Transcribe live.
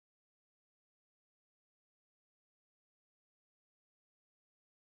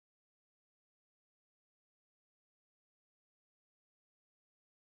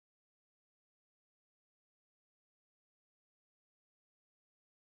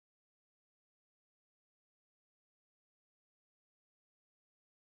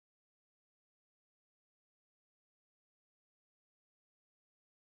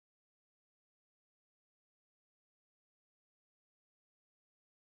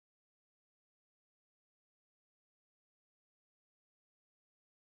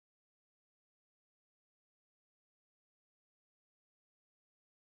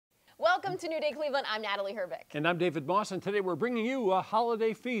Welcome to New Day Cleveland. I'm Natalie Herbeck. And I'm David Moss, and today we're bringing you a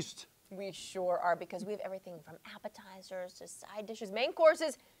holiday feast. We sure are, because we have everything from appetizers to side dishes, main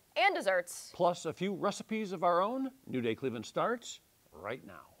courses, and desserts. Plus a few recipes of our own. New Day Cleveland starts right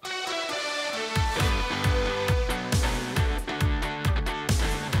now.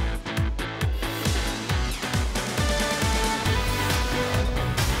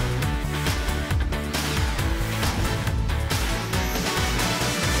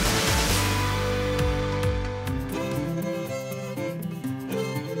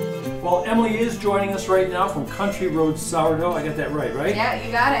 Well, Emily is joining us right now from Country Road Sourdough. I got that right? Yeah,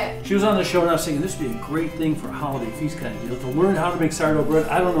 you got it. She was on the show and I was thinking this would be a great thing for a holiday feast kind of deal, to learn how to make sourdough bread.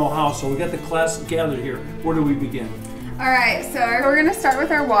 I don't know how, so we got the class gathered here. Where do we begin? All right, so we're gonna start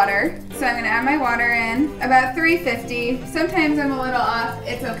with our water. So I'm gonna add my water in, about 350. Sometimes I'm a little off,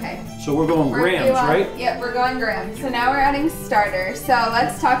 it's okay. So we're going grams, right? Yep, we're going grams. So now we're adding starter. So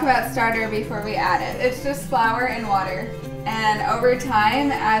let's talk about starter before we add it. It's just flour and water. And over time,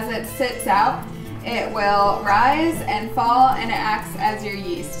 as it sits out, it will rise and fall, and it acts as your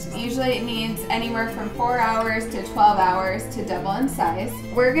yeast. Usually it needs anywhere from 4 hours to 12 hours to double in size.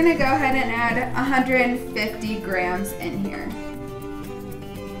 We're gonna go ahead and add 150 grams in here.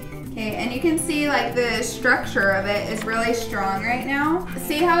 Okay, and you can see like the structure of it is really strong right now.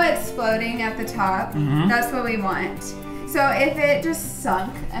 See how it's floating at the top? That's what we want. So if it just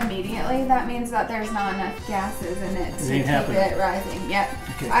sunk immediately, that means that there's not enough gases in it to keep it rising. Yep.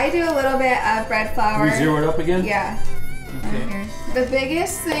 Okay. I do a little bit of bread flour. We zero it up again? Yeah. Okay. Here. The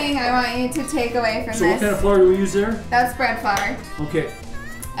biggest thing I want you to take away from So what kind of flour do we use there? That's bread flour. Okay.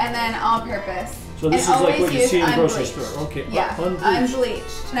 And then all-purpose. So this is like what you see in the grocery store. Okay. Yeah,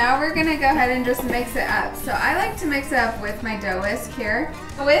 unbleached. Now we're gonna go ahead and just mix it up. So I like to mix it up with my dough whisk here.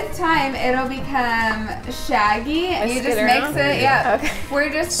 With time, it'll become shaggy. And you just mix it, yeah. Okay. We're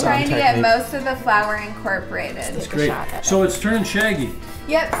just trying to get most of the flour incorporated. That's great. So it's turning shaggy.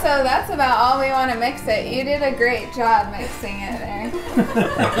 Yep, so that's about all we want to mix it. You did a great job mixing it there.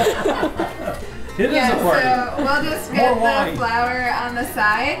 It is a party. So we'll just get the flour on the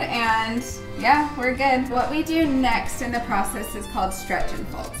side, and yeah, we're good. What we do next in the process is called stretch and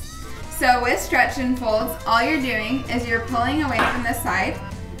folds. So with stretch and folds, all you're doing is you're pulling away from the side,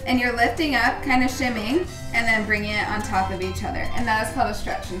 and you're lifting up, kind of shimming, and then bringing it on top of each other. And that is called a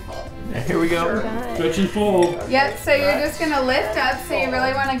stretch and fold. Here we go. Stretch and fold. Yep, so you're just gonna lift up, so you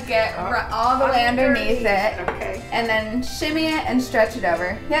really wanna get all the way underneath it. Okay. And then shimmy it and stretch it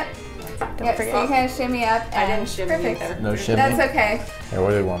over. Yep. Yep, so you kind of shimmy up. And I didn't shimmy either. No shimmy? That's okay. Here,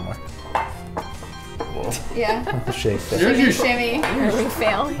 we'll do one more. Whoa. Yeah. Shake that. There's your shimmy. We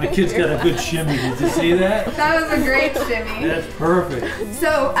fail. My kid's got a good shimmy. Did you see that? That was a great shimmy. That's perfect.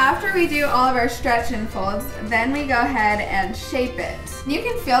 So after we do all of our stretch and folds, then we go ahead and shape it. You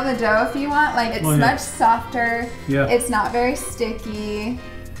can feel the dough if you want. Like it's much softer. Yeah. It's not very sticky.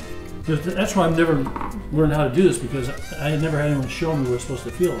 That's why I've never learned how to do this, because I had never had anyone show me what it's supposed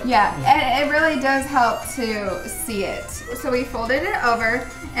to feel like. Yeah, and it really does help to see it. So we folded it over,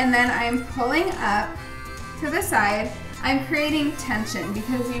 and then I'm pulling up to the side. I'm creating tension,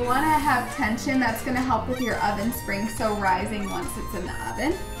 because you want to have tension. That's going to help with your oven spring, so rising once it's in the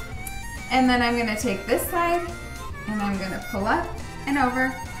oven. And then I'm going to take this side, and I'm going to pull up and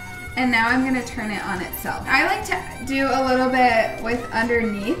over. And now I'm gonna turn it on itself. I like to do a little bit with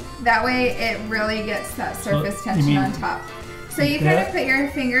underneath. That way it really gets that surface tension on top. So you kind of put your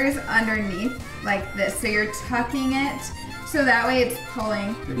fingers underneath like this. So you're tucking it, so that way it's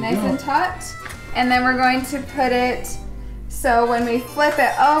pulling nice and taut. And then we're going to put it, so when we flip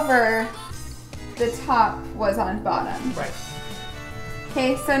it over, the top was on bottom. Right.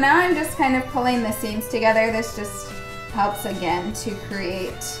 Okay, so now I'm just kind of pulling the seams together. This just helps again to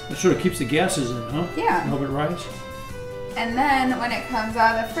create. It sort of keeps the gases in, huh? Yeah. Help it rise. And then when it comes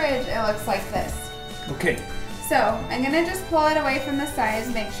out of the fridge, it looks like this. Okay. So I'm gonna just pull it away from the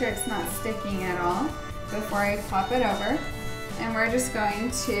sides, make sure it's not sticking at all before I pop it over. And we're just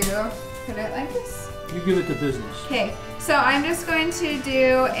going to put it like this. You give it the business. Okay, so I'm just going to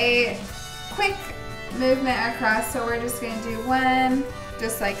do a quick movement across. So we're just gonna do one,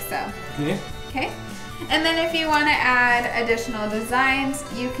 just like so. Okay. Okay. And then if you want to add additional designs,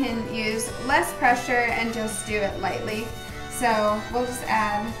 you can use less pressure and just do it lightly. So we'll just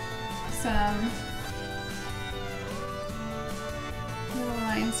add some little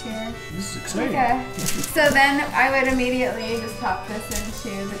lines here. This is exciting. Okay. So then I would immediately just pop this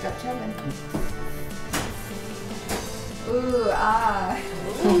into the Dutch oven. Ooh, ah.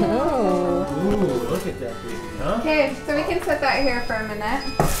 Ooh, look at that baby, huh? Okay, so we can set that here for a minute.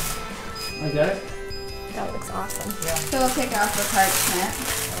 I got it. That looks awesome. So we'll take off the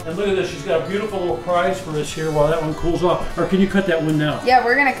parchment. And look at this, she's got a beautiful little prize for us here while that one cools off. Or can you cut that one now? Yeah,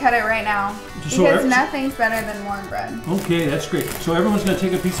 we're gonna cut it right now. So Because nothing's better than warm bread. Okay, that's great. So everyone's gonna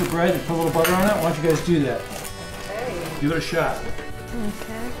take a piece of bread and put a little butter on it. Why don't you guys do that? Give it a shot.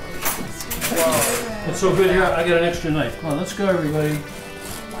 Okay. Wow. It's so good here, I got an extra knife. Come on, let's go everybody.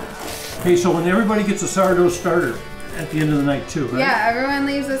 Okay, so when everybody gets a sourdough starter at the end of the night too, right? Yeah, everyone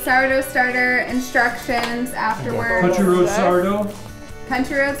leaves a sourdough starter instructions afterwards. Country Road sourdough.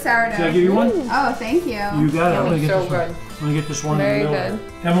 Country Road sourdough. Can I give you one? Oh, thank you. You got it. I'm gonna get So this one. good. I'm gonna get this one Very in the middle.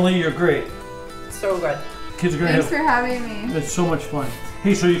 good. Emily, you're great. So good. Kids are gonna Thanks have. for having me. It's so much fun.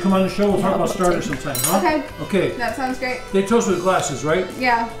 Hey, so you come on the show, we'll talk about starters sometime, huh? Okay. Okay. That sounds great. They toast with glasses, right?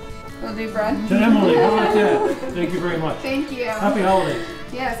 Yeah, we'll do bread. To Emily, how about that? Thank you very much. Thank you. Happy holidays.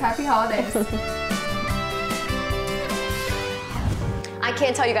 Yes, happy holidays. I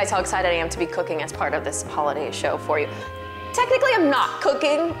can't tell you guys how excited I am to be cooking as part of this holiday show for you. Technically, I'm not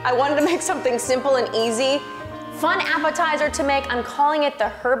cooking. I wanted to make something simple and easy. Fun appetizer to make. I'm calling it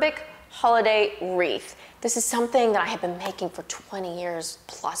the Herbik Holiday Wreath. This is something that I have been making for 20 years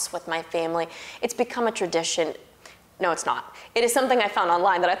plus with my family. It's become a tradition. No, it's not. It is something I found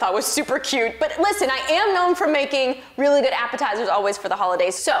online that I thought was super cute. But listen, I am known for making really good appetizers always for the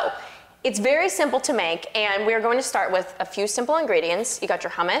holidays. So it's very simple to make, and we're going to start with a few simple ingredients. You got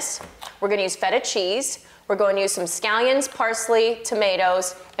your hummus. We're going to use feta cheese. We're going to use some scallions, parsley,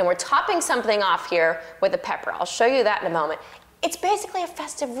 tomatoes, and we're topping something off here with a pepper. I'll show you that in a moment. It's basically a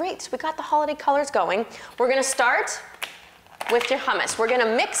festive wreath. So we got the holiday colors going. We're going to start with your hummus. We're going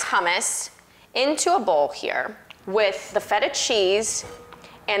to mix hummus into a bowl here with the feta cheese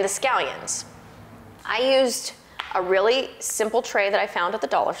and the scallions. I used a really simple tray that I found at the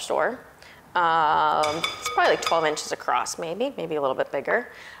dollar store. It's probably like 12 inches across, maybe a little bit bigger.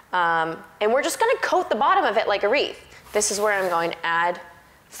 And we're just gonna coat the bottom of it like a wreath. This is where I'm going to add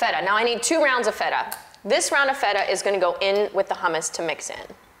feta. Now I need 2 rounds of feta. This round of feta is gonna go in with the hummus to mix in.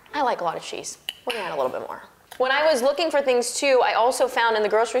 I like a lot of cheese. We're gonna add a little bit more. When I was looking for things too, I also found in the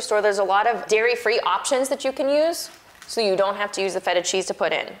grocery store there's a lot of dairy-free options that you can use, so you don't have to use the feta cheese to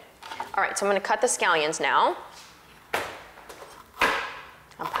put in. All right, so I'm gonna cut the scallions now.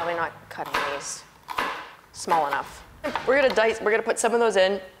 I'm probably not cutting these small enough. We're gonna put some of those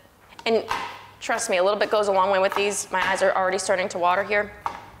in. And trust me, a little bit goes a long way with these. My eyes are already starting to water here.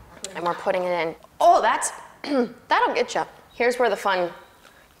 And we're putting it in. Oh, that'll get you. Here's where the fun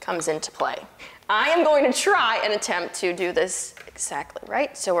comes into play. I am going to try and attempt to do this exactly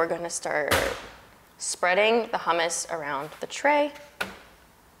right. So we're gonna start spreading the hummus around the tray.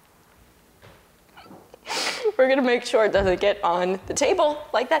 We're gonna make sure it doesn't get on the table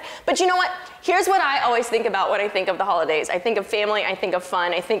like that. But you know what? Here's what I always think about when I think of the holidays. I think of family, I think of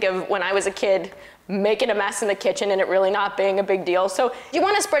fun, I think of when I was a kid making a mess in the kitchen and it really not being a big deal. So you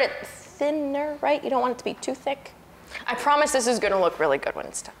wanna spread it thinner, right? You don't want it to be too thick. I promise this is gonna look really good when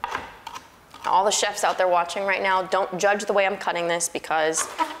it's done. Now, all the chefs out there watching right now, don't judge the way I'm cutting this because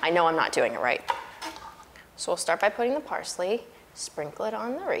I know I'm not doing it right. So we'll start by putting the parsley, sprinkle it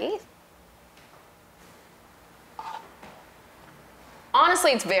on the wreath.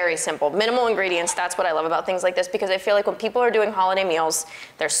 Honestly, it's very simple. Minimal ingredients, that's what I love about things like this because I feel like when people are doing holiday meals,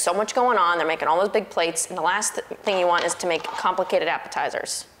 there's so much going on, they're making all those big plates, and the last thing you want is to make complicated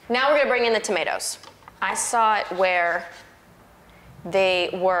appetizers. Now we're gonna bring in the tomatoes. I saw it where they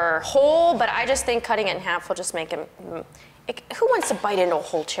were whole, but I just think cutting it in half will just make them, who wants to bite into a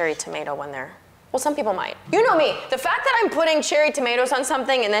whole cherry tomato when they're, well, some people might. You know me, the fact that I'm putting cherry tomatoes on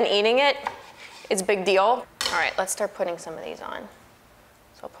something and then eating it, it's a big deal. All right, let's start putting some of these on.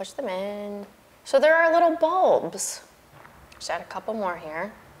 So push them in. So there are little bulbs. Just add a couple more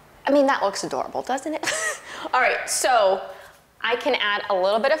here. I mean, that looks adorable, doesn't it? All right, so I can add a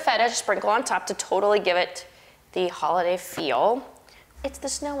little bit of feta to sprinkle on top to totally give it the holiday feel. It's the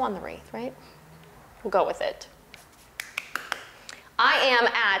snow on the wreath, right? We'll go with it. I am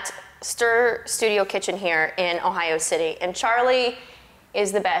at Stir Studio Kitchen here in Ohio City, and Charlie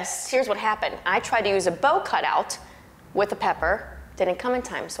is the best. Here's what happened. I tried to use a bow cutout with a pepper. Didn't come in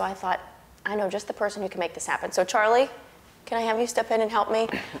time, so I thought, I know just the person who can make this happen. So Charlie, can I have you step in and help me?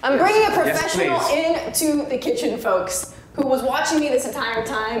 I'm bringing a professional into the kitchen, folks, who was watching me this entire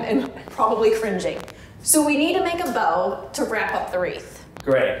time and probably cringing. So we need to make a bow to wrap up the wreath.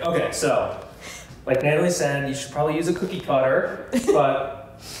 Great, okay, so, like Natalie said, you should probably use a cookie cutter,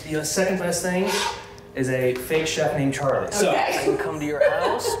 but the second best thing is a fake chef named Charlie. Okay. So I can come to your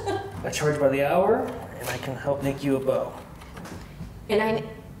house, I charge by the hour, and I can help make you a bow. And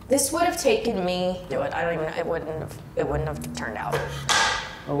this would have taken me, do it, I don't even know, it wouldn't have turned out.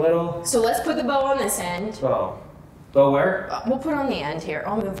 A little. So let's put the bow on this end. Bow. But where? We'll put it on the end here.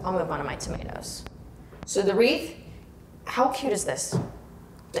 I'll move one of my tomatoes. So the wreath, how cute is this?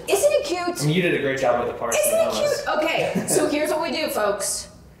 Isn't it cute? I mean, you did a great job with the parsley. Isn't it cute? Okay, so here's what we do, folks.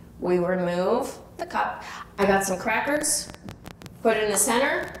 We remove the cup. I got some crackers, put it in the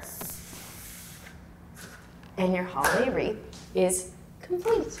center, and your holiday wreath is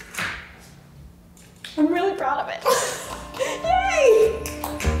complete. I'm really proud of it. Yay!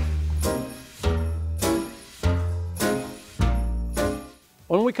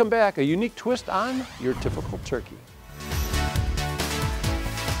 When we come back, a unique twist on your typical turkey.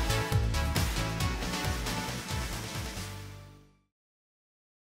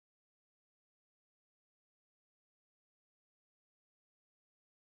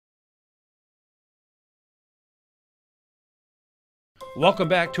 Welcome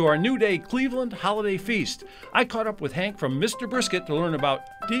back to our New Day Cleveland Holiday Feast. I caught up with Hank from Mr. Brisket to learn about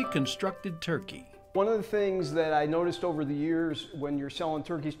deconstructed turkey. One of the things that I noticed over the years when you're selling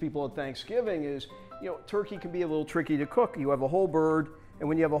turkeys to people at Thanksgiving is, turkey can be a little tricky to cook. You have a whole bird, and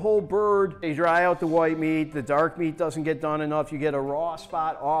when you have a whole bird, they dry out the white meat, the dark meat doesn't get done enough, you get a raw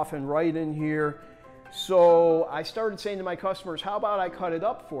spot off and right in here. So I started saying to my customers, how about I cut it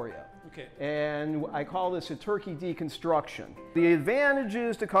up for you? Okay. And I call this a turkey deconstruction. The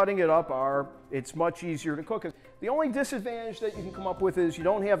advantages to cutting it up are it's much easier to cook. The only disadvantage that you can come up with is you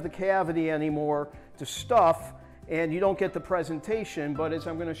don't have the cavity anymore to stuff, and you don't get the presentation, but as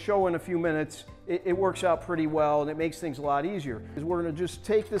I'm going to show in a few minutes, it works out pretty well and it makes things a lot easier. We're going to just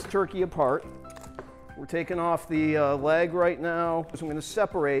take this turkey apart. We're taking off the leg right now. So I'm going to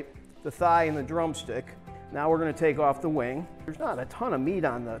separate the thigh and the drumstick. Now we're going to take off the wing. There's not a ton of meat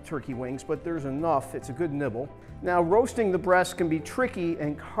on the turkey wings, but there's enough. It's a good nibble. Now roasting the breast can be tricky,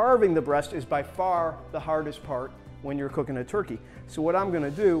 and carving the breast is by far the hardest part when you're cooking a turkey. So what I'm going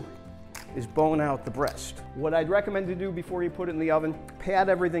to do is bone out the breast. What I'd recommend to do before you put it in the oven, pat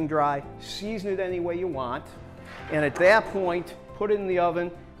everything dry, season it any way you want, and at that point, put it in the oven,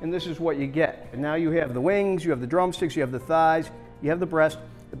 and this is what you get. And now you have the wings, you have the drumsticks, you have the thighs, you have the breast.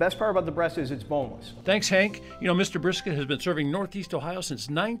 The best part about the breast is it's boneless. Thanks, Hank. Mr. Brisket has been serving Northeast Ohio since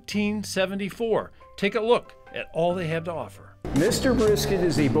 1974. Take a look at all they have to offer. Mr. Brisket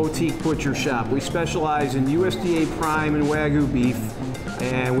is a boutique butcher shop. We specialize in USDA prime and Wagyu beef,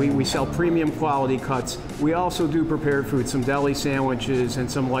 and we sell premium quality cuts. We also do prepared food, some deli sandwiches and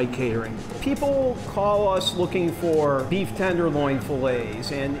some light catering. People call us looking for beef tenderloin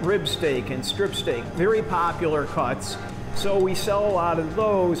fillets and rib steak and strip steak, very popular cuts. So we sell a lot of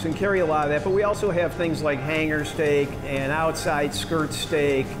those and carry a lot of that, but we also have things like hanger steak and outside skirt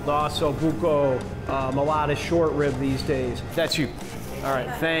steak, also buco, a lot of short rib these days. That's you. All right,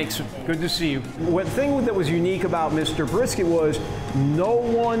 thanks. Good to see you. One thing that was unique about Mr. Brisket was no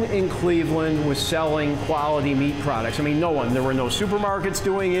one in Cleveland was selling quality meat products. I mean, no one. There were no supermarkets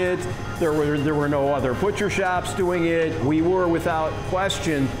doing it. There were no other butcher shops doing it. We were, without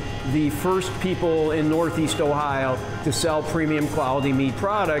question, the first people in Northeast Ohio to sell premium quality meat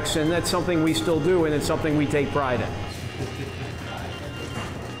products, and that's something we still do, and it's something we take pride in.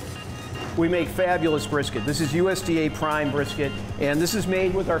 We make fabulous brisket. This is USDA prime brisket, and this is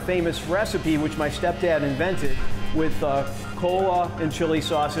made with our famous recipe, which my stepdad invented, with cola and chili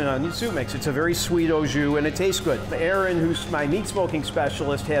sauce and onion soup mix. It's a very sweet au jus, and it tastes good. Aaron, who's my meat smoking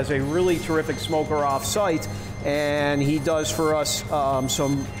specialist, has a really terrific smoker off-site, and he does for us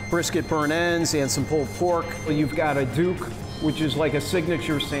some brisket burn ends and some pulled pork. You've got a Duke, which is like a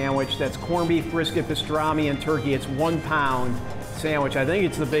signature sandwich. That's corned beef, brisket, pastrami, and turkey. It's 1 pound sandwich. I think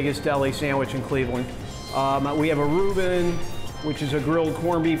it's the biggest deli sandwich in Cleveland. We have a Reuben, which is a grilled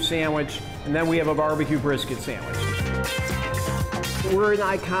corned beef sandwich, and then we have a barbecue brisket sandwich. We're an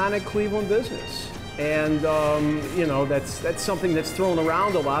iconic Cleveland business. And, that's something that's thrown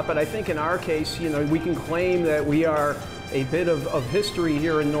around a lot, but I think in our case, we can claim that we are a bit of history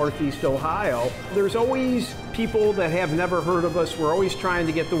here in Northeast Ohio. There's always people that have never heard of us. We're always trying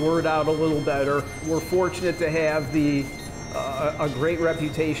to get the word out a little better. We're fortunate to have a great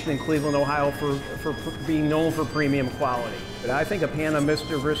reputation in Cleveland, Ohio for being known for premium quality. But I think a pan of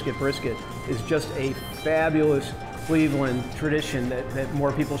Mr. Brisket is just a fabulous Cleveland tradition that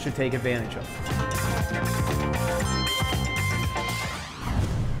more people should take advantage of.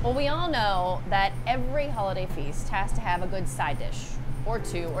 Well, we all know that every holiday feast has to have a good side dish, or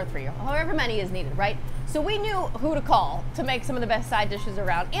 2 or 3, or however many is needed, right? So we knew who to call to make some of the best side dishes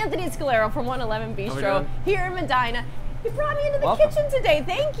around. Anthony Scalero from 111 Bistro here in Medina. You brought me into the Welcome. kitchen today.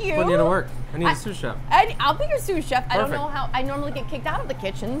 Thank you. Putting you to work. I need a sous chef. I'll be your sous chef. I don't Perfect. know how. I normally get kicked out of the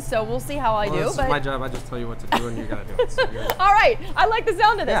kitchen, so we'll see how I Well, do. this But is my job. I just tell you what to do and you gotta do it. So all right, I like the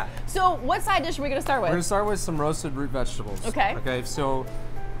sound of this. Yeah. So, what side dish are we gonna start We're gonna with? start with some roasted root vegetables. Okay. Okay, so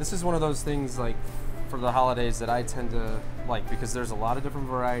this is one of those things like for the holidays that I tend to like because there's a lot of different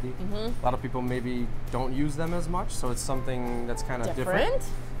variety. Mm-hmm. A lot of people maybe don't use them as much, so it's something that's kind of different. Different?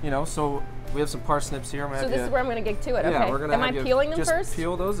 You know, so we have some parsnips here. I'm gonna So have this you, is where I'm gonna get to it. yeah, Okay. we're gonna Am have I you peeling them just first?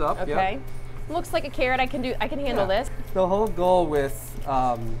 peel those up. Yep. Okay. Looks like a carrot. I can handle Yeah. this. The whole goal with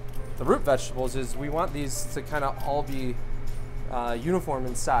the root vegetables is we want these to kind of all be uniform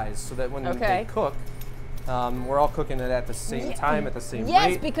in size so that when Okay. they cook, we're all cooking it at the same time, at the same Yes,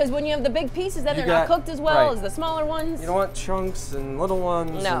 rate. because when you have the big pieces, then You they're not got- cooked as well right. as the smaller ones. You don't want chunks and little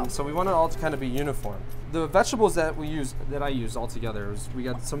ones, No. and so we want it all to kind of be uniform. The vegetables that I use all together is we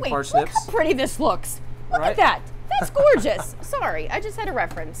got some Wait, parsnips. look how pretty this looks. Look Right? at that. That's gorgeous. Sorry, I just had a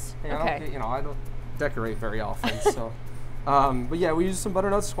reference. Hey, Okay. I don't decorate very often, so. But yeah, we use some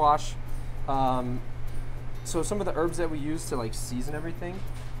butternut squash. So some of the herbs that we use to like season everything,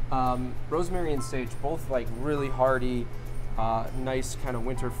 rosemary and sage, both like really hearty, nice kind of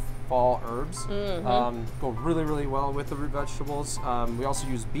winter fall herbs. Go really, really well with the root vegetables. We also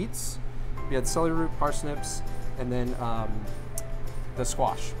use beets. We had celery root, parsnips, and then the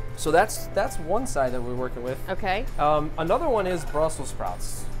squash. So that's one side that we're working with. Okay. Another one is Brussels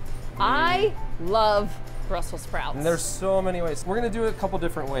sprouts. I love Brussels sprouts. And there's so many ways. We're gonna do it a couple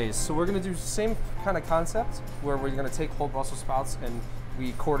different ways. So we're gonna do the same kind of concept where we're gonna take whole Brussels sprouts and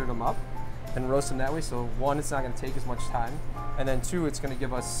we quartered them up and roast them that way. So one, it's not gonna take as much time. And then two, it's gonna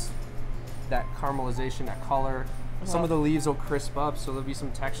give us that caramelization, that color. Some of the leaves will crisp up, so there'll be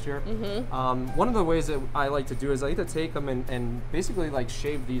some texture. One of the ways that I like to do is I like to take them and basically like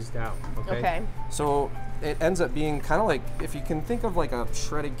shave these down, okay? Okay. So it ends up being kind of like, if you can think of like a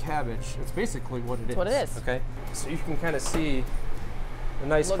shredded cabbage, it's basically what it is. what it is. Okay, so you can kind of see the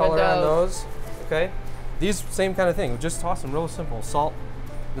nice Look at color on those. those, okay? These, same kind of thing, just toss them real simple. Salt,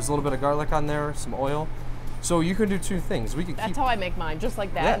 there's a little bit of garlic on there, some oil. So you can do two things. We can That's keep, how I make mine, just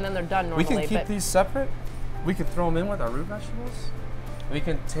like that, and then they're done normally. we can keep but these separate. We can throw them in with our root vegetables. We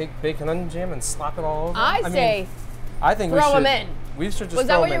can take bacon onion jam and slap it all over. I say mean, I think throw we should, 'em in. We should just was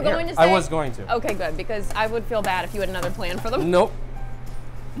that throw what them you were in going here. to say? I was going to. Okay, good, because I would feel bad if you had another plan for them. Nope.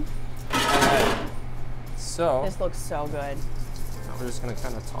 All right. So This looks so good. now we're just gonna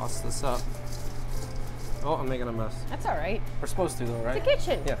kind of toss this up. Oh, I'm making a mess. That's all right. We're supposed to though, right? The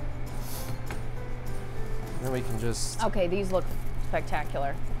kitchen. Yeah. And then we can just. Okay, these look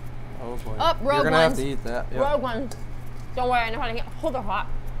spectacular. Oh boy. Oh, rogue You're gonna have ones. to eat that. Yep. Rogue ones. Don't worry, I know how to hold it hot.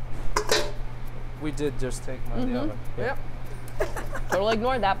 We did just take them out of the oven. Yep. Totally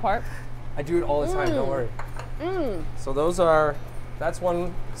ignored that part. I do it all the time. Don't worry. So that's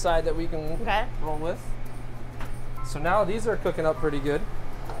one side that we can Okay. roll with. So now these are cooking up pretty good.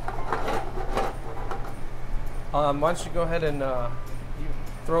 Why don't you go ahead and you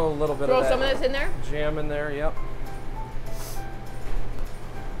throw a little bit Throw of that some of this in there. jam in there. Yep.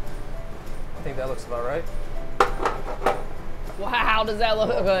 I think that looks about right. Wow, does that look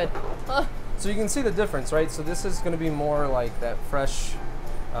good? Huh. So you can see the difference, right? So this is going to be more like that fresh,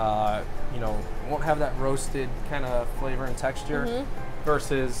 won't have that roasted kind of flavor and texture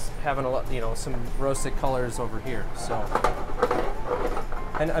versus having some roasted colors over here. So,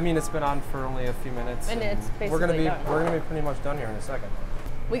 and I mean, it's been on for only a few minutes. And it's we're gonna basically be done. we're gonna be pretty much done here in a second.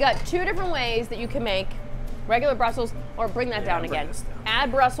 We got two different ways that you can make regular Brussels, or bring that down bring again. this down.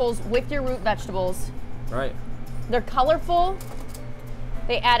 Add Brussels with your root vegetables. Right. They're colorful.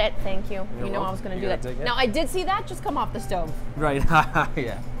 They add it. Thank you. You're You know I welcome. was going to You do gotta that. dig in. Now I did see that just come off the stove, Right.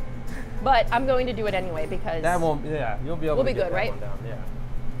 Yeah. but I'm going to do it anyway because. That won't. Yeah. You'll be able We'll to be get good, that right? one down. Yeah.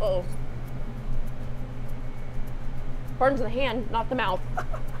 Uh-oh. Burns the hand, not the mouth.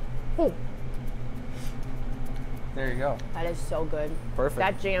 Ooh, There you go. that is so good. Perfect.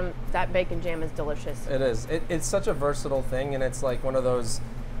 That jam, that bacon jam is delicious. It is. It's such a versatile thing, and it's like one of those.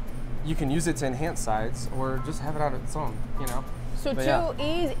 You can use it to enhance sides, or just have it on its own. So But too yeah.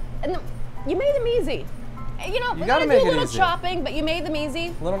 easy, and you made them easy. You we gotta gotta do make a it little easy. chopping, but you made them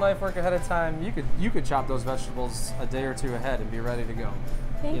easy. Little knife work ahead of time. You could chop those vegetables a day or two ahead and be ready to go.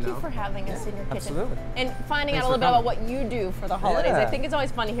 Thank you know? for having us in your kitchen. Absolutely. And finding Thanks out a little for bit about coming. what you do for the holidays. Yeah. I think it's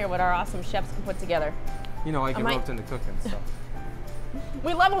always fun to hear what our awesome chefs can put together. I get might- roped into cooking. So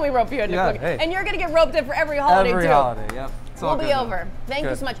We love when we rope you into Yeah, cooking. hey. And you're going to get roped in for every holiday every too. holiday, yep. It's all We'll be good, though. over. Thank you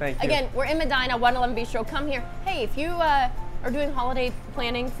Good. so much. Thank you. Again, we're in Medina, 111 Bistro. Come here. Hey, if you are doing holiday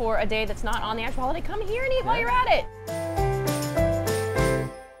planning for a day that's not on the actual holiday, come here and eat while you're at it.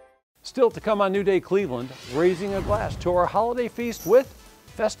 Still to come on New Day Cleveland, raising a glass to our holiday feast with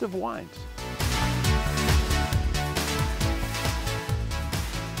festive wines.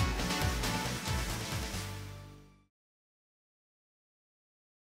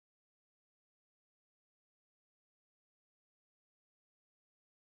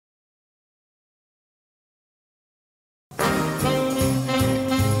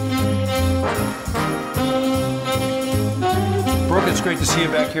 It's great to see you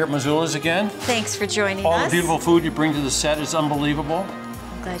back here at Missoula's again. Thanks for joining us. All the beautiful food you bring to the set is unbelievable.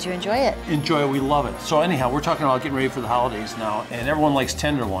 I'm glad you enjoy it. Enjoy it, we love it. So anyhow, we're talking about getting ready for the holidays now, and everyone likes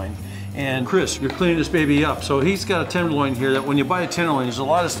tenderloin. And Chris, you're cleaning this baby up. So he's got a tenderloin here that when you buy a tenderloin, there's a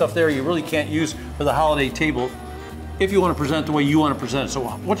lot of stuff there you really can't use for the holiday table if you want to present it the way you want to present it. So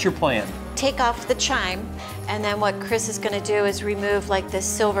what's your plan? Take off the chime, and then what Chris is going to do is remove like this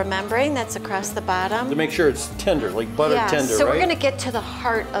silver membrane that's across the bottom. To make sure it's tender, like butter tender, so right? we're going to get to the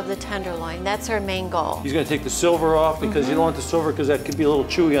heart of the tenderloin. That's our main goal. He's going to take the silver off because you don't want the silver because that could be a little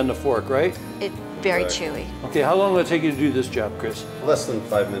chewy on the fork, right? Very chewy. Okay, how long will it take you to do this job, Chris? Less than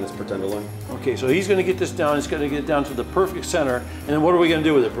 5 minutes per tenderloin. Okay, so he's going to get this down. He's going to get it down to the perfect center. And then what are we going to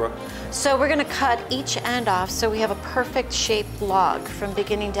do with it, Brooke? So we're going to cut each end off so we have a perfect shaped log from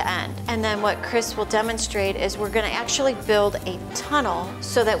beginning to end. And then what Chris will demonstrate is we're going to actually build a tunnel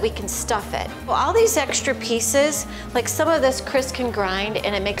so that we can stuff it. Well, all these extra pieces, like some of this Chris can grind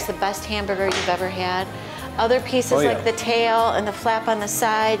and it makes the best hamburger you've ever had. Other pieces like the tail and the flap on the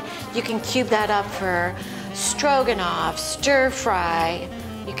side, you can cube that up for stroganoff, stir fry.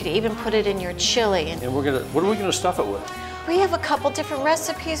 You could even put it in your chili. And what are we gonna stuff it with? We have a couple different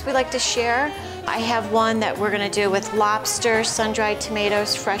recipes we like to share. I have one that we're gonna do with lobster, sun-dried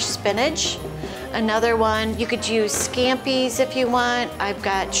tomatoes, fresh spinach. Another one, you could use scampi's if you want. I've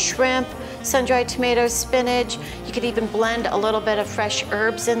got shrimp, sun-dried tomatoes, spinach. You could even blend a little bit of fresh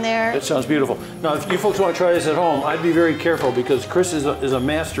herbs in there. That sounds beautiful. Now, if you folks want to try this at home, I'd be very careful because Chris is a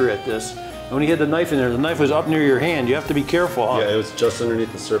master at this. And when he had the knife in there, the knife was up near your hand. You have to be careful, huh? Yeah, it was just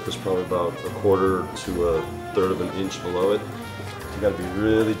underneath the surface, probably about 1/4 to a 1/3 of an inch below it. You got to be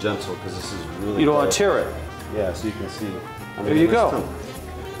really gentle because this is really. You don't want to tear it. Yeah, so you can see. There you go.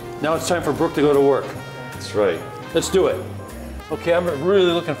 Now it's time for Brooke to go to work. That's right. Let's do it. Okay, I'm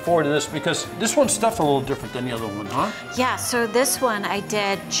really looking forward to this because this one's stuffed a little different than the other one, huh? Yeah, so this one I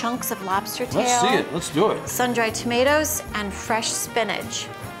did chunks of lobster tail. Let's see it, let's do it. Sun-dried tomatoes and fresh spinach.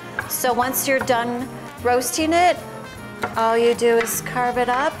 So once you're done roasting it, all you do is carve it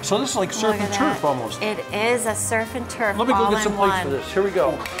up. So this is like surf and turf almost. It is a surf and turf. Let me go all get some in plates one. for this. Here we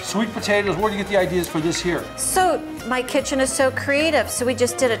go. Sweet potatoes, where do you get the ideas for this here? So my kitchen is so creative. So we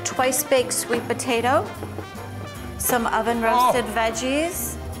just did a twice baked sweet potato, some oven roasted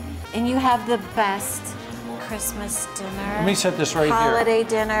veggies, and you have the best Christmas dinner. Let me set this right here. Holiday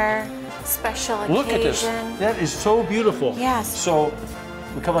dinner, special occasion. Look at this. That is so beautiful. Yes. So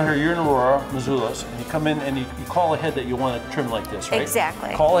we come out here, you're in Aurora, Missoula's, and you come in and you call ahead that you want to trim like this, right?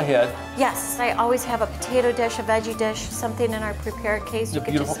 Exactly. Call ahead. Yes, I always have a potato dish, a veggie dish, something in our prepared case. You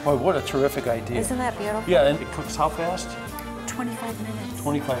could Beautiful. just, Boy, what a terrific idea. Isn't that beautiful? Yeah, and it cooks how fast? 25 minutes.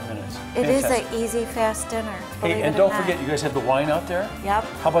 25 minutes. It is Fantastic. an easy, fast dinner. Hey, and don't forget, you guys have the wine out there? Yep.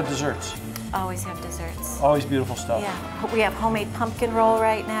 How about desserts? Always have desserts. Always beautiful stuff. Yeah, we have homemade pumpkin roll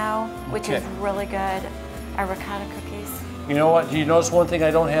right now, which is Okay. really good. Our ricotta cookies. You know what? Do you notice one thing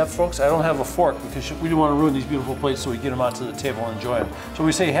I don't have, folks? I don't have a fork because we didn't want to ruin these beautiful plates, so we get them out to the table and enjoy them. So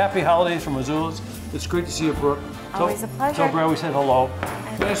we say happy holidays from Missoula's. It's great to see you, Brooke. Always a pleasure. Tell Brad we said hello.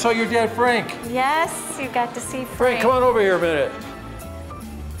 And I saw your dad, Frank. Yes, you got to see Frank, come on over here a minute.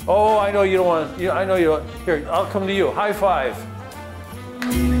 Oh, I know you don't want to. I know you don't. Here, I'll come to you. High five.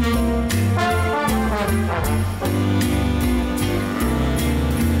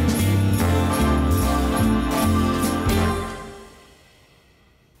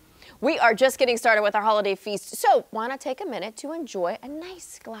 We are just getting started with our holiday feast, so why not take a minute to enjoy a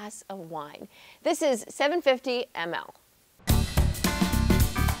nice glass of wine. This is 750 ml.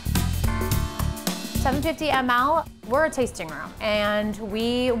 750 ml, we're a tasting room, and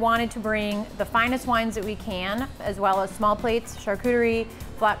we wanted to bring the finest wines that we can, as well as small plates, charcuterie,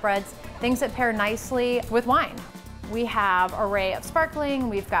 flatbreads, things that pair nicely with wine. We have an array of sparkling,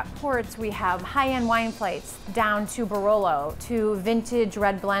 we've got ports, we have high-end wine plates, down to Barolo, to vintage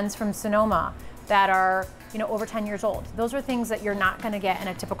red blends from Sonoma that are, over 10 years old. Those are things that you're not gonna get in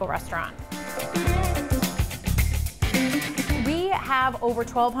a typical restaurant. We have over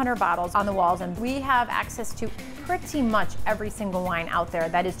 1,200 bottles on the walls, and we have access to pretty much every single wine out there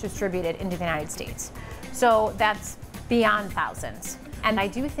that is distributed into the United States. So that's beyond thousands. And I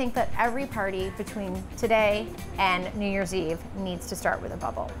do think that every party between today and New Year's Eve needs to start with a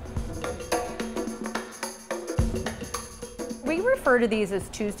bubble. We refer to these as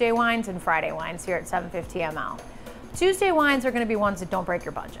Tuesday wines and Friday wines here at 750 ml. Tuesday wines are going to be ones that don't break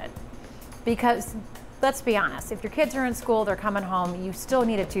your budget. Because let's be honest, if your kids are in school, they're coming home, you still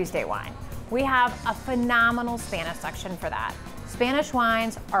need a Tuesday wine. We have a phenomenal Spanish section for that. Spanish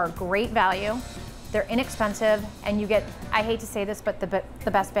wines are great value, they're inexpensive, and you get, I hate to say this, but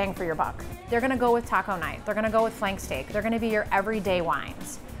the best bang for your buck. They're gonna go with taco night, they're gonna go with flank steak, they're gonna be your everyday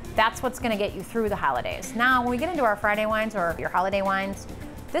wines. That's what's gonna get you through the holidays. Now, when we get into our Friday wines or your holiday wines,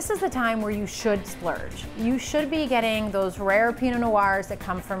 this is the time where you should splurge. You should be getting those rare Pinot Noirs that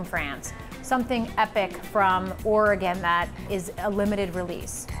come from France, something epic from Oregon that is a limited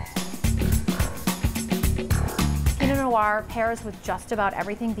release. Pinot Noir pairs with just about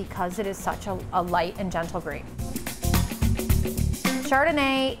everything because it is such a light and gentle grape.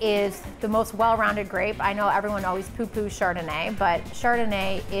 Chardonnay is the most well-rounded grape. I know everyone always poo-poos Chardonnay, but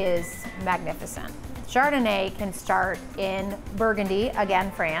Chardonnay is magnificent. Chardonnay can start in Burgundy,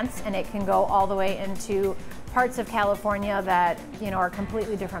 again France, and it can go all the way into parts of California that are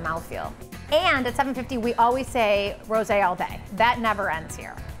completely different mouthfeel. And at 750, we always say rosé all day. That never ends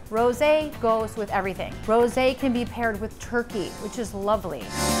here. Rosé goes with everything. Rosé can be paired with turkey, which is lovely.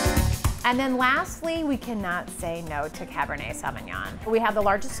 And then lastly, we cannot say no to Cabernet Sauvignon. We have the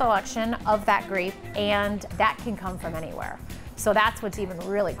largest selection of that grape, and that can come from anywhere. So that's what's even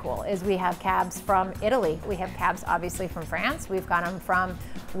really cool, is we have cabs from Italy. We have cabs obviously from France. We've got them from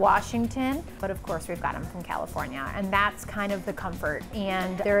Washington, but of course we've got them from California. And that's kind of the comfort.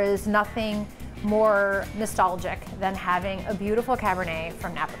 And there is nothing more nostalgic than having a beautiful Cabernet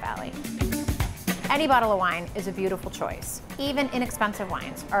from Napa Valley. Any bottle of wine is a beautiful choice. Even inexpensive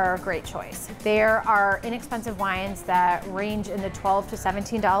wines are a great choice. There are inexpensive wines that range in the $12 to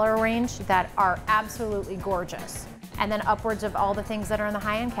 $17 range that are absolutely gorgeous. And then upwards of all the things that are in the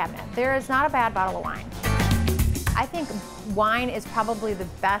high-end cabinet. There is not a bad bottle of wine. I think wine is probably the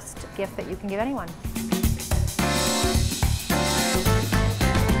best gift that you can give anyone.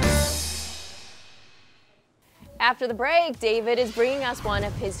 After the break, David is bringing us one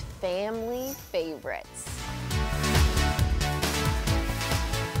of his family favorites.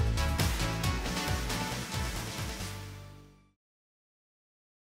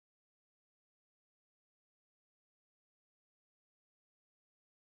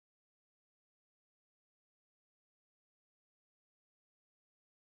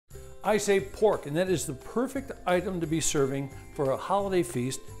 I say pork, and that is the perfect item to be serving for a holiday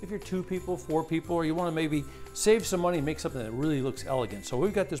feast if you're 2 people, 4 people, or you want to maybe save some money and make something that really looks elegant. So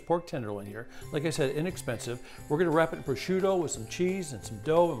we've got this pork tenderloin here. Like I said, inexpensive. We're going to wrap it in prosciutto with some cheese and some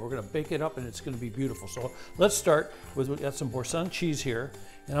dough, and we're going to bake it up, and it's going to be beautiful. So let's start with, we've got some Boursin cheese here,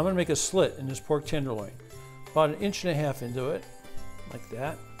 and I'm going to make a slit in this pork tenderloin. About 1.5 inches into it, like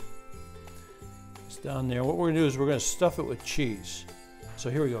that. It's down there. What we're going to do is we're going to stuff it with cheese. So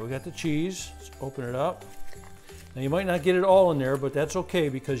here we go, we got the cheese, let's open it up. Now you might not get it all in there, but that's okay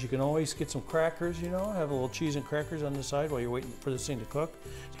because you can always get some crackers, have a little cheese and crackers on the side while you're waiting for this thing to cook.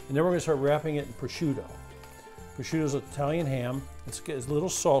 And then we're gonna start wrapping it in prosciutto. Prosciutto is Italian ham, it's a little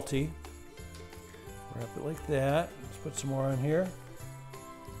salty. Wrap it like that, let's put some more on here.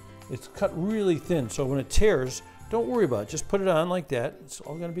 It's cut really thin, so when it tears, don't worry about it, just put it on like that, it's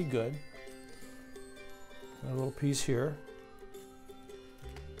all gonna be good. Got a little piece here.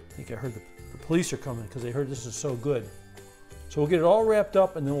 I think I heard the police are coming because they heard this is so good. So we'll get it all wrapped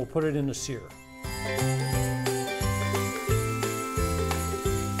up and then we'll put it in the sear.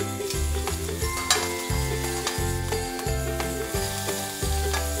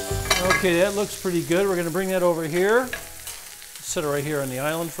 Okay, that looks pretty good. We're going to bring that over here. Set it right here on the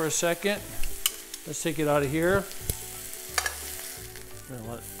island for a second. Let's take it out of here. We're going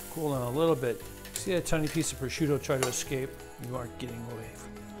to let it cool down a little bit. See that tiny piece of prosciutto try to escape? You aren't getting away.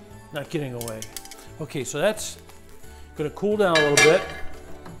 Not getting away. Okay, so that's going to cool down a little bit.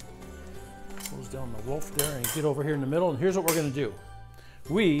 Close down the wolf there and get over here in the middle. And here's what we're going to do.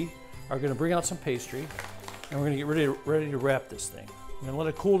 We are going to bring out some pastry and we're going to get ready to wrap this thing. We're going to let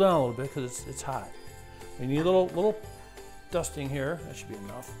it cool down a little bit because it's hot. We need a little dusting here. That should be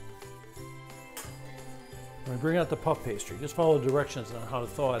enough. We're going to bring out the puff pastry. Just follow the directions on how to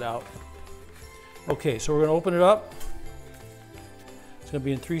thaw it out. Okay, so we're going to open it up. It's going to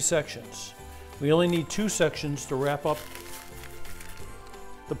be in 3 sections. We only need 2 sections to wrap up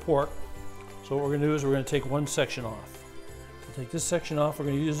the pork. So what we're going to do is we're going to take 1 section off. We'll take this section off. We're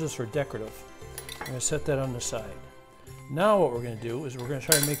going to use this for decorative. We're going to set that on the side. Now what we're going to do is we're going to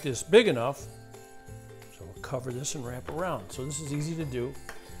try to make this big enough. So we'll cover this and wrap around. So this is easy to do.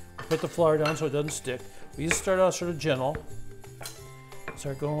 Put the flour down so it doesn't stick. We just start out sort of gentle.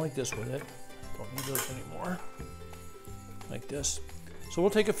 Start going like this with it. Don't need those anymore. Like this. So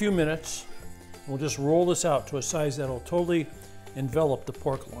we'll take a few minutes and we'll just roll this out to a size that'll totally envelop the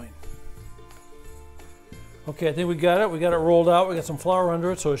pork loin. Okay, I think we got it. We got it rolled out. We got some flour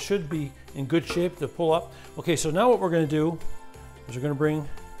under it, so it should be in good shape to pull up. Okay, so now what we're going to do is we're going to bring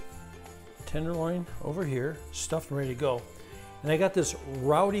the tenderloin over here, stuffed and ready to go. And I got this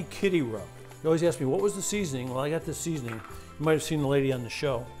Rowdy Kitty rub. You always ask me, what was the seasoning? Well, I got this seasoning. You might have seen the lady on the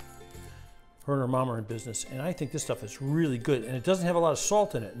show. Her and her mom are in business, and I think this stuff is really good, and it doesn't have a lot of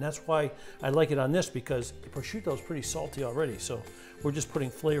salt in it, and that's why I like it on this, because the prosciutto is pretty salty already, so we're just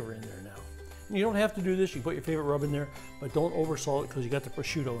putting flavor in there now. And you don't have to do this. You put your favorite rub in there, but don't over salt it because you got the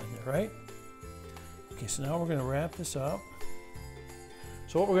prosciutto in there, right? Okay, so now we're going to wrap this up.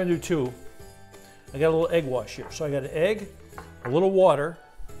 So what we're going to do too, I got a little egg wash here. So I got an egg, a little water,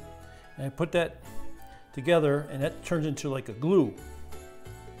 and I put that together, and that turns into like a glue.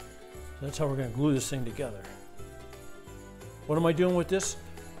 So that's how we're going to glue this thing together. What am I doing with this?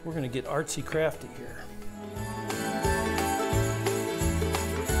 We're going to get artsy crafty here.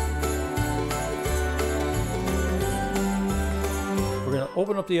 We're going to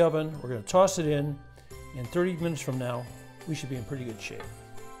open up the oven, we're going to toss it in, and 30 minutes from now, we should be in pretty good shape.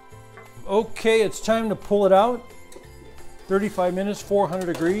 Okay, it's time to pull it out. 35 minutes,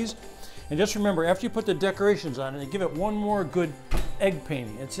 400 degrees. And just remember, after you put the decorations on it, give it one more good egg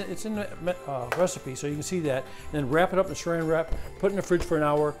painting. It's in the recipe, so you can see that. And then wrap it up in saran wrap, put it in the fridge for an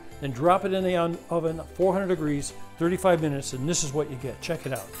hour, then drop it in the oven, 400 degrees, 35 minutes, and this is what you get. Check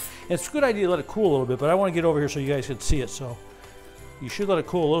it out. And it's a good idea to let it cool a little bit, but I want to get over here so you guys can see it. So you should let it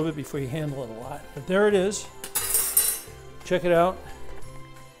cool a little bit before you handle it a lot. But there it is. Check it out.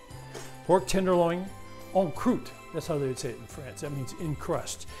 Pork tenderloin en croûte. That's how they would say it in France. That means in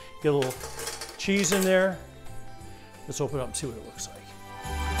crust. Get a little cheese in there. Let's open it up and see what it looks like.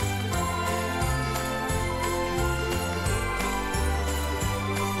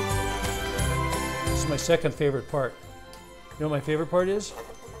 This is my second favorite part. You know what my favorite part is?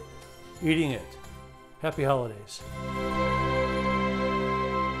 Eating it. Happy holidays.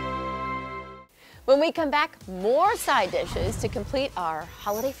 When we come back, more side dishes to complete our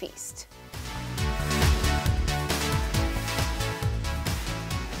holiday feast.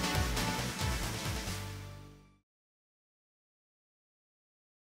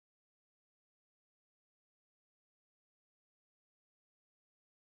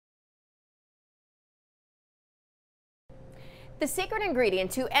 The secret ingredient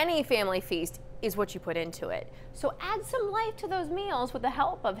to any family feast is what you put into it. So add some life to those meals with the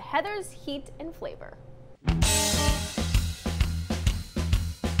help of Heather's Heat and Flavor.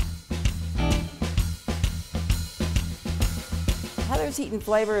 Heather's Heat and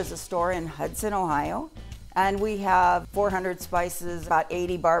Flavor is a store in Hudson, Ohio. And we have 400 spices, about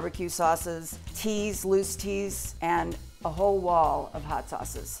 80 barbecue sauces, teas, loose teas, and a whole wall of hot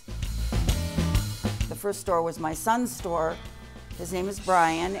sauces. The first store was my son's store. His name is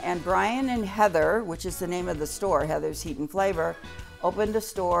Brian, and Brian and Heather, which is the name of the store, Heather's Heat and Flavor, opened a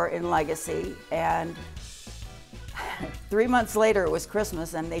store in Legacy, and 3 months later it was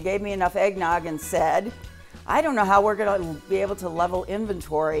Christmas, and they gave me enough eggnog and said, I don't know how we're gonna be able to level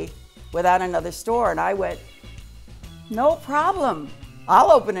inventory without another store. And I went, no problem,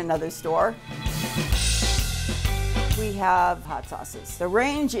 I'll open another store. We have hot sauces. The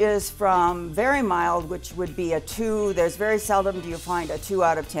range is from very mild, which would be a 2. There's very seldom do you find a 2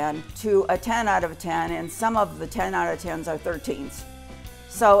 out of 10, to a 10 out of 10, and some of the 10 out of 10s are 13s.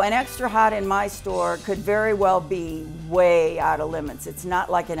 So an extra hot in my store could very well be way out of limits. It's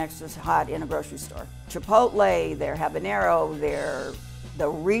not like an extra hot in a grocery store. Chipotle, their habanero, their the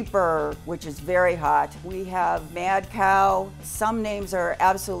Reaper, which is very hot. We have Mad Cow. Some names are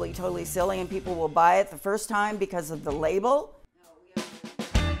absolutely totally silly and people will buy it the first time because of the label.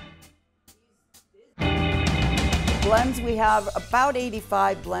 Blends, we have about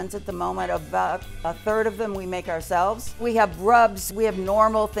 85 blends at the moment. About a third of them we make ourselves. We have rubs. We have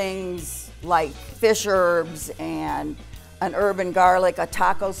normal things like fish herbs and an herb and garlic, a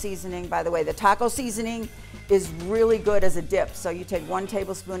taco seasoning. By the way, the taco seasoning is really good as a dip. So you take 1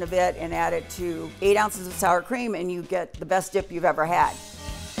 tablespoon of it and add it to 8 ounces of sour cream and you get the best dip you've ever had.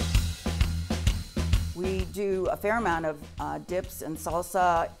 We do a fair amount of dips and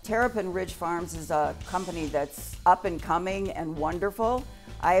salsa. Terrapin Ridge Farms is a company that's up and coming and wonderful.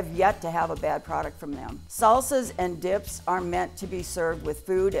 I have yet to have a bad product from them. Salsas and dips are meant to be served with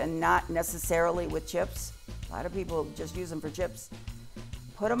food and not necessarily with chips. A lot of people just use them for chips.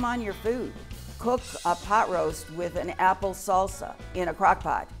 Put them on your food. cook a pot roast with an apple salsa in a crock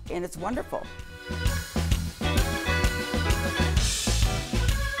pot, and it's wonderful.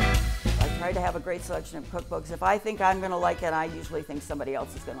 I try to have a great selection of cookbooks. If I think I'm going to like it, I usually think somebody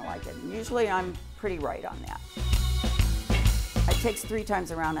else is going to like it. And usually I'm pretty right on that. It takes 3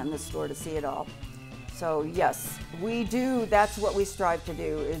 times around in this store to see it all. So yes, we do, that's what we strive to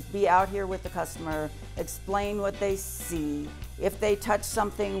do, is be out here with the customer, explain what they see. If they touch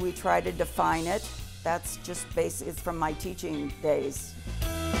something, we try to define it. That's just basic, it's from my teaching days.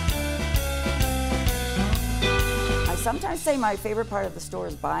 I sometimes say my favorite part of the store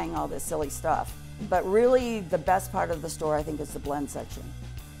is buying all this silly stuff, but really the best part of the store I think is the blend section,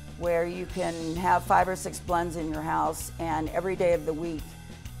 where you can have 5 or 6 blends in your house, and every day of the week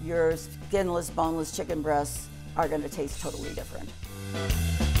your skinless, boneless chicken breasts are going to taste totally different.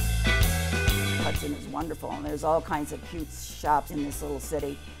 Hudson is wonderful, and there's all kinds of cute shops in this little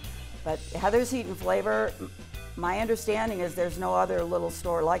city. But Heather's Heat and Flavor, my understanding is there's no other little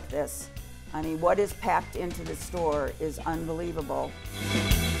store like this. I mean, what is packed into the store is unbelievable.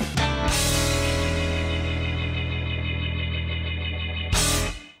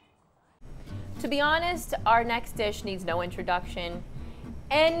 To be honest, our next dish needs no introduction.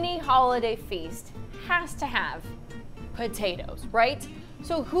 Any holiday feast has to have potatoes, right?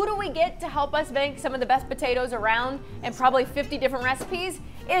 So who do we get to help us make some of the best potatoes around and probably 50 different recipes?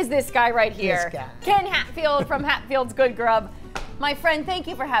 Is this guy right here. This guy. Ken Hatfield from Hatfield's Good Grub. My friend, thank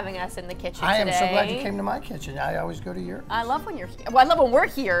you for having us in the kitchen today. I am so glad you came to my kitchen. I always go to yours. I love when you're here. Well, I love when we're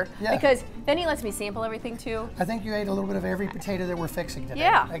here Yeah. because then he lets me sample everything too. I think you ate a little bit of every potato that we're fixing today.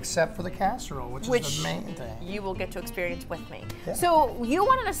 Yeah. Except for the casserole, which is the main thing. You will get to experience with me. Yeah. So you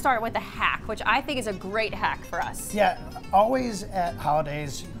wanted to start with a hack, which I think is a great hack for us. Yeah, always at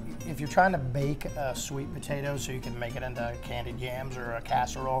holidays, if you're trying to bake a sweet potato so you can make it into candied yams or a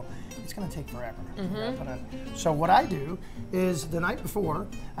casserole, it's going to take forever. So what I do is the night before,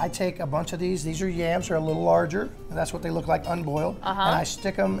 I take a bunch of these. These are yams, they're a little larger. And that's what they look like unboiled. And I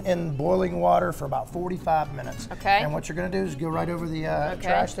stick them in boiling water for about 45 minutes. Okay. And what you're going to do is go right over the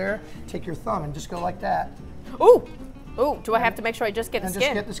trash there, take your thumb and just go like that. Ooh, ooh, do I have to make sure I just get the and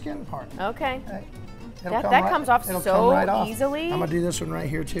skin? just get the skin part. Okay. Right. That comes off so easily. I'm gonna do this one right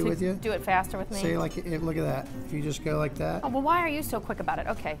here too with you. Do it faster with me. See, like, look at that. If you just go like that. Oh, well, why are you so quick about it?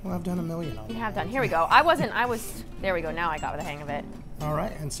 Okay. Well, I've done a million of them. You have done. Here we go. There we go. Now I got the hang of it. All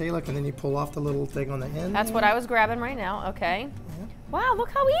right, and see, look, and then you pull off the little thing on the end. That's what I was grabbing right now. Okay. Wow,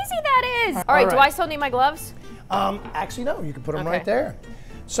 look how easy that is. All right, do I still need my gloves? Actually, no, you can put them right there.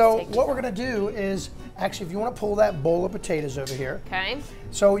 So what we're gonna do is, actually, if you wanna pull that bowl of potatoes over here. Okay.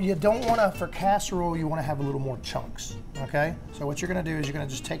 So you don't wanna, for casserole, you wanna have a little more chunks, okay? So what you're gonna do is you're gonna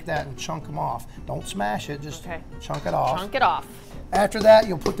just take that and chunk them off. Don't smash it, just chunk it off. Chunk it off. After that,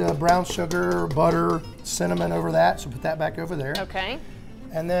 you'll put the brown sugar, butter, cinnamon over that, so put that back over there. Okay.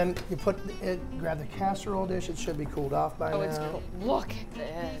 And then you grab the casserole dish, it should be cooled off by now. Oh, it's cool. Look at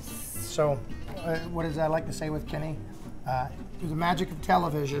this. So, what does I like to say with Kenny? Through the magic of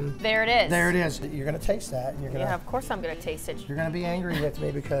television. There it is. There it is. You're gonna taste that. And you're gonna, yeah, of course I'm gonna taste it. You're gonna be angry with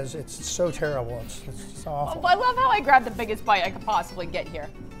me because it's so terrible. It's awful. Oh, I love how I grabbed the biggest bite I could possibly get here.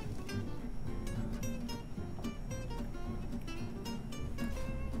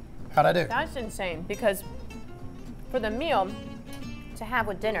 How'd I do? That's insane because for the meal to have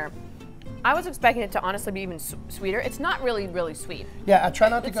with dinner, I was expecting it to honestly be even sweeter. It's not really, really sweet. Yeah, I try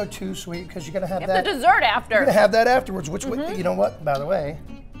not to go too sweet because you're gonna have that. The dessert after. You're gonna have that afterwards. Which you know what? By the way,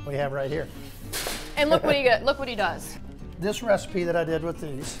 we have right here. And look what he got. Look what he does. This recipe that I did with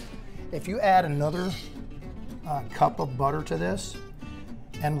these, if you add another cup of butter to this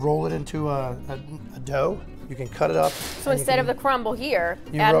and roll it into a dough, you can cut it up. So instead of the crumble here,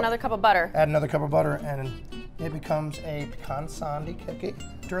 add another cup of butter. Add another cup of butter, and it becomes a pecan sandy cookie.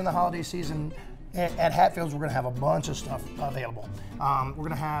 During the holiday season, at Hatfields, we're gonna have a bunch of stuff available. We're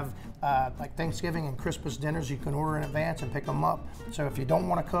gonna have like Thanksgiving and Christmas dinners you can order in advance and pick them up. So if you don't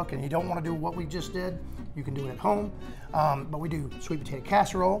wanna cook and you don't wanna do what we just did, you can do it at home. But we do sweet potato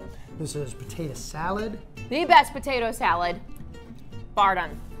casserole. This is potato salad. The best potato salad, bar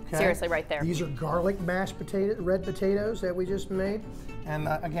done. Okay. Seriously, right there. These are garlic mashed red potatoes that we just made. And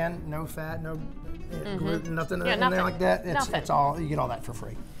again, no fat, no gluten, nothing in there like that. It's all, you get all that for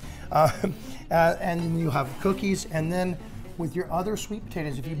free. And then you have cookies, and then with your other sweet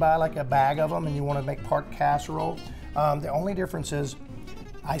potatoes, if you buy like a bag of them and you want to make part casserole, the only difference is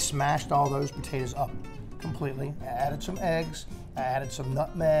I smashed all those potatoes up completely. I added some eggs, I added some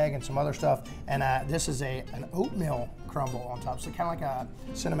nutmeg and some other stuff, and this is an oatmeal crumble on top, so kind of like a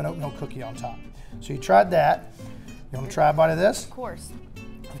cinnamon oatmeal cookie on top. So you tried that. You want to try a bite of this? Of course.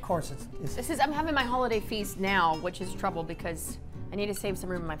 Of course, I'm having my holiday feast now, which is trouble because I need to save some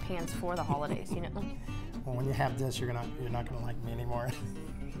room in my pants for the holidays, you know? Well, when you have this, you're not gonna like me anymore.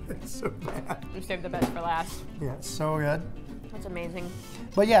 It's so bad. You saved the best for last. Yeah, it's so good. That's amazing.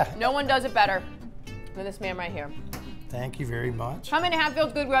 But yeah. No one does it better than this man right here. Thank you very much. Come in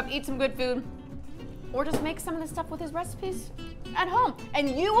Hatfield Good Grub, eat some good food, or just make some of this stuff with his recipes at home, and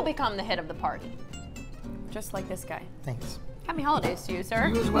you will become the head of the party. Just like this guy. Thanks. Happy holidays to you, sir.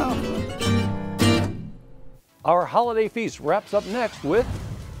 You as well. Our holiday feast wraps up next with,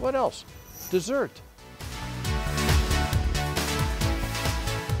 what else? Dessert.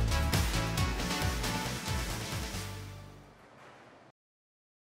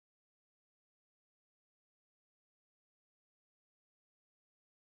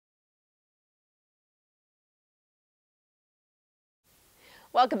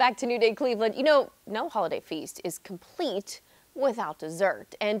 Welcome back to New Day Cleveland. You know, no holiday feast is complete without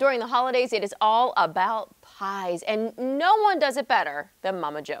dessert. And during the holidays, it is all about pies. And no one does it better than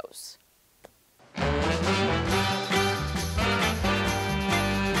Mama Jo's. Mama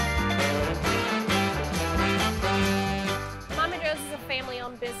Jo's is a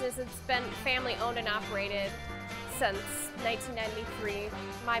family-owned business. It's been family-owned and operated since 1993.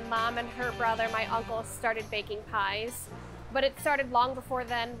 My mom and her brother, my uncle, started baking pies. But it started long before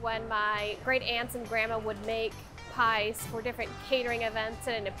then when my great aunts and grandma would make pies for different catering events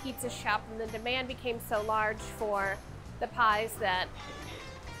and in a pizza shop, and the demand became so large for the pies that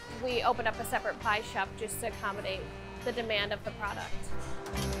we opened up a separate pie shop just to accommodate the demand of the product.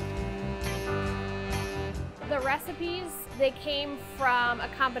 The recipes, they came from a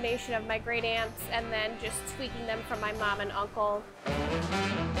combination of my great aunts and then just tweaking them from my mom and uncle.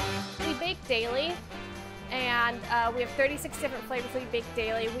 We bake daily. And we have 36 different flavors we bake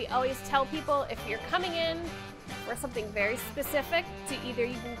daily. We always tell people if you're coming in for something very specific, to either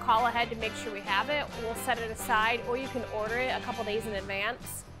you can call ahead to make sure we have it, we'll set it aside, or you can order it a couple days in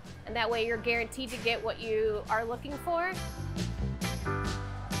advance. And that way you're guaranteed to get what you are looking for.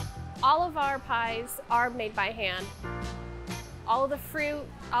 All of our pies are made by hand. All of the fruit,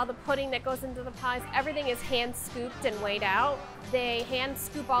 all the pudding that goes into the pies, everything is hand scooped and weighed out. They hand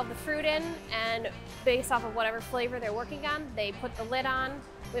scoop all the fruit in, and based off of whatever flavor they're working on, they put the lid on.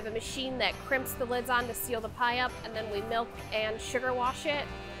 We have a machine that crimps the lids on to seal the pie up, and then we milk and sugar wash it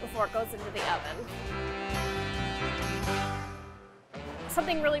before it goes into the oven.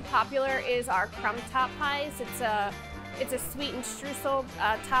 Something really popular is our crumb top pies. It's a sweetened streusel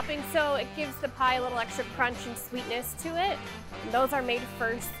topping, so it gives the pie a little extra crunch and sweetness to it. And those are made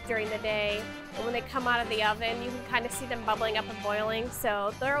first during the day, and when they come out of the oven, you can kind of see them bubbling up and boiling,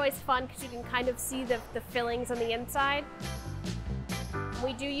 so they're always fun because you can kind of see the fillings on the inside.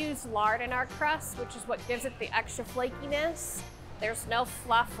 We do use lard in our crust, which is what gives it the extra flakiness. There's no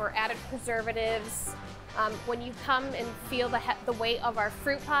fluff or added preservatives. When you come and feel the weight of our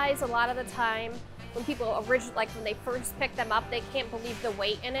fruit pies, a lot of the time, when people when they first pick them up, they can't believe the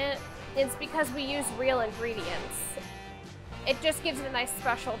weight in it. It's because we use real ingredients. It just gives it a nice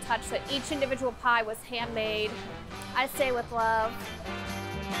special touch that each individual pie was handmade, I say with love.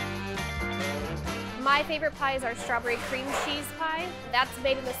 My favorite pie is our strawberry cream cheese pie. That's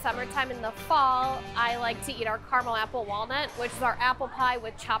made in the summertime. In the fall, I like to eat our caramel apple walnut, which is our apple pie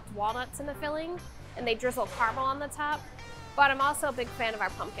with chopped walnuts in the filling, and they drizzle caramel on the top. But I'm also a big fan of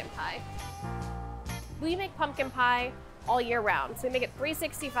our pumpkin pie. We make pumpkin pie all year round, so we make it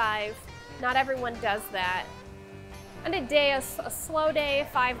 365. Not everyone does that. On a day, a slow day,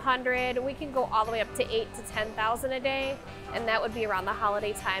 500, we can go all the way up to 8,000 to 10,000 a day, and that would be around the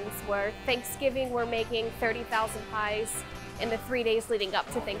holiday times, where Thanksgiving we're making 30,000 pies in the 3 days leading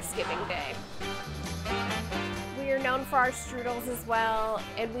up to Thanksgiving Day. We are known for our strudels as well,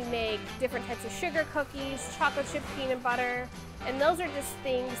 and we make different types of sugar cookies, chocolate chip peanut butter, and those are just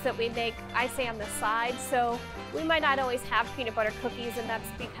things that we make, I say, on the side. So we might not always have peanut butter cookies, and that's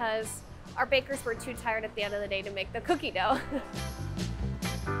because our bakers were too tired at the end of the day to make the cookie dough.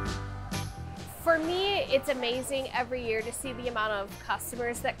 For me, it's amazing every year to see the amount of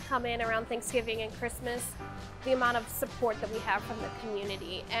customers that come in around Thanksgiving and Christmas, the amount of support that we have from the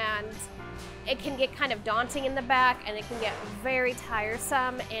community. And it can get kind of daunting in the back, and it can get very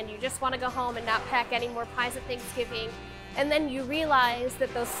tiresome, and you just want to go home and not pack any more pies at Thanksgiving. And then you realize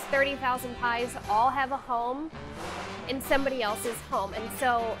that those 30,000 pies all have a home in somebody else's home. And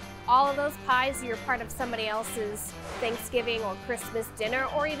so all of those pies, you're part of somebody else's Thanksgiving or Christmas dinner,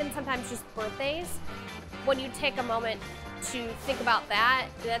 or even sometimes just birthdays. When you take a moment to think about that,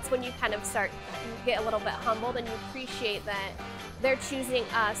 that's when you kind of get a little bit humbled and you appreciate that they're choosing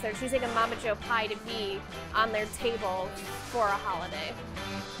us, they're choosing a Mama Jo pie to be on their table for a holiday.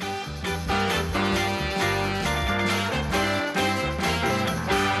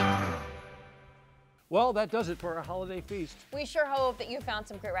 Well, that does it for our holiday feast. We sure hope that you found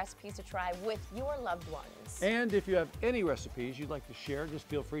some great recipes to try with your loved ones. And if you have any recipes you'd like to share, just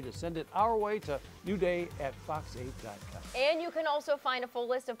feel free to send it our way to newday@fox8.com. And you can also find a full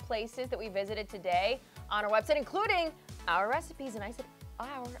list of places that we visited today on our website, including our recipes. And I said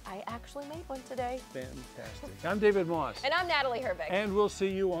our, I actually made one today. Fantastic. I'm David Moss. And I'm Natalie Herbeck. And we'll see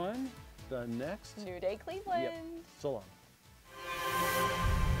you on the next New Day Cleveland. Yep. So long.